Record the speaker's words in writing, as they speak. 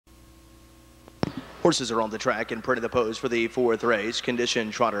Horses are on the track and pretty the pose for the fourth race.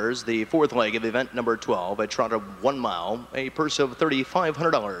 Condition trotters, the fourth leg of event number 12, a trot of 1 mile, a purse of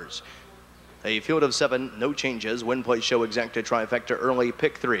 $3,500. A field of 7, no changes. Win, place, show, exacta, trifecta, early,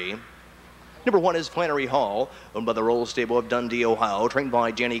 pick 3. Number 1 is Flannery Hall, owned by the Roll Stable of Dundee, Ohio, trained by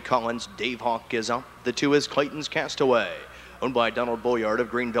Danny Collins. Dave Hawk is up. The 2 is Clayton's Castaway, owned by Donald Boyard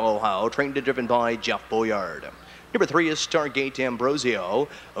of Greenville, Ohio, trained and driven by Jeff Boyard. Number 3 is Stargate Ambrosio,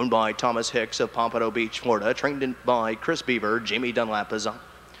 owned by Thomas Hicks of Pompano Beach, Florida, trained by Chris Beaver. Jamie Dunlap is up.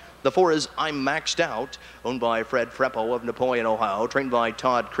 The 4 is I'm Maxed Out, owned by Fred Freppo of Napoleon, Ohio, trained by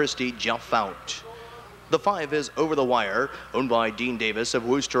Todd Christie. Jeff Out. The 5 is Over the Wire, owned by Dean Davis of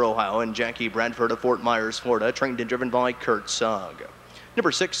Wooster, Ohio, and Jackie Bradford of Fort Myers, Florida, trained and driven by Kurt Sugg.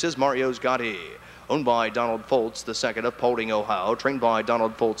 Number 6 is Mario's Gotti, owned by Donald Foltz II of Paulding, Ohio, trained by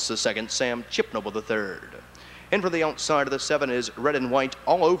Donald Foltz II, Sam Chipnoble III. And for the outside of the 7 is Red and White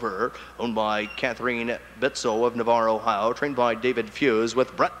All Over, owned by Catherine Bitzel of Navarre, Ohio, trained by David Fuse,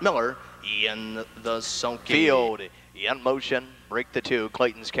 with Brett Miller in the sulky field. In motion, break the 2,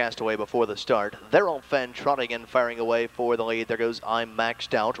 Clayton's Castaway before the start. They're Fenn trotting and firing away for the lead. There goes I'm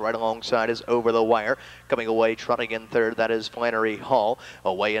Maxed Out. Right alongside is Over the Wire. Coming away, trotting in third, that is Flannery Hall.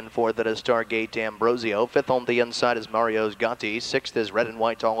 Away in fourth, that is Stargate Ambrosio. Fifth on the inside is Mario's Gotti. Sixth is Red and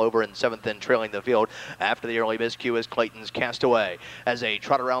White All Over, and seventh in trailing the field. After the early miscue is Clayton's Castaway. As they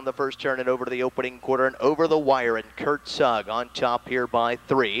trot around the first turn and over to the opening quarter and Over the Wire, and Kurt Sugg on top here by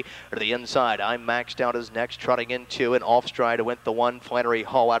 3. To the inside, I'm Maxed Out is next, trotting in 2, and off stride went the 1, Flannery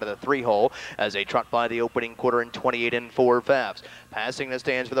Hall, out of the 3 hole as they trot by the opening quarter in 28 4/5. Passing the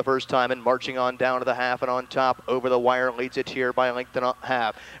stands for the first time and marching on down to the half, and on top, Over the Wire leads it here by a length and a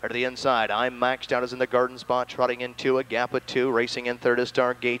half. Or to the inside, I'm Maxed Out is in the garden spot, trotting into a gap of 2. Racing in third is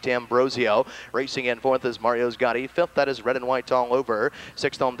Stargate Ambrosio. Racing in fourth is Mario's Gotti. Fifth, that is Red and White All Over.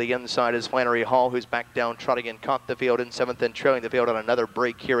 Sixth on the inside is Flannery Hall, who's back down, trotting in, caught the field. And seventh and trailing the field on another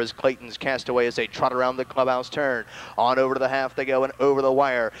break here is Clayton's Castaway as they trot around the clubhouse turn. On over to the half they go, and Over the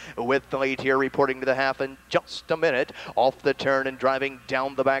Wire with the lead here, reporting to the half in just a minute. Off the turn and driving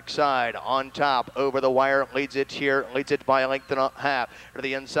down the backside. On top, Over the Wire leads it here, leads it by a length and a half. To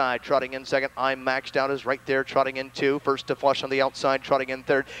the inside, trotting in second, I'm Maxed Out is right there, trotting in 2. First to flush on the outside, trotting in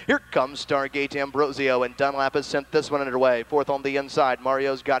third. Here comes Stargate Ambrosio, and Dunlap has sent this one underway. Fourth on the inside,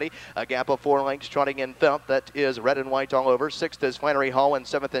 Mario's Gotti, a gap of 4 lengths, trotting in fifth. That is Red and White All Over. Sixth is Flannery Hall, and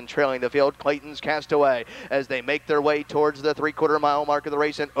seventh and trailing the field, Clayton's Castaway, as they make their way towards the 3/4 mile mark of the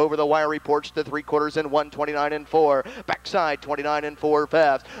race. And Over the Wire reports the 3/4 in 1:29 4. Backside 29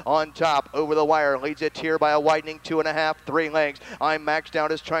 4/5. On top, Over the Wire leads it here by a widening 2.5, 3 lengths. I'm Maxed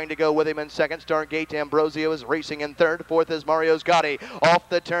Out is trying to go with him in second. Stargate Ambrosio is racing in third. Fourth is Mario's Gotti. Off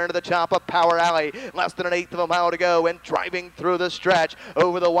the turn to the top of Power Alley. Less than an eighth of a mile to go, and driving through the stretch.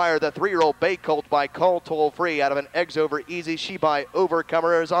 Over the Wire, the 3-year-old bay colt by Cole Toll Free out of an Eggs Over Easy. She by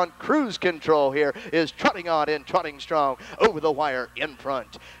Overcomer is on cruise control here, is trotting on and trotting strong. Over the Wire in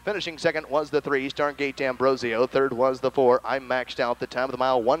front. Finishing second was the 3, Stargate Ambrosio. Third was the 4, I'm Maxed Out. The time of the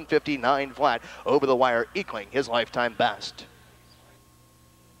mile, 1:59 flat. Over the Wire equaling his lifetime best.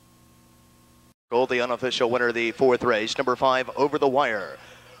 Gold, the unofficial winner of the 4th race. Number 5, Over the Wire.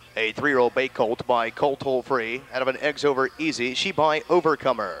 A 3-year-old bay colt by Colt Toll Free out of an Eggs Over Easy. She by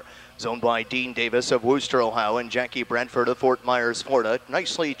Overcomer. Zoned by Dean Davis of Wooster, Ohio, and Jackie Bradford of Fort Myers, Florida.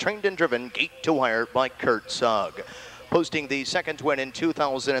 Nicely trained and driven, gate to wire by Kurt Sugg. Posting the second win in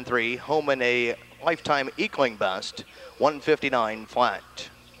 2003, home in a lifetime equaling best, 1:59 flat.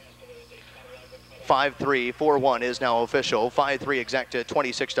 5-3-4-1 is now official. 5-3 exacta,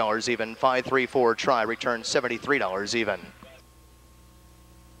 $26 even. 5-3-4 try returns $73 even.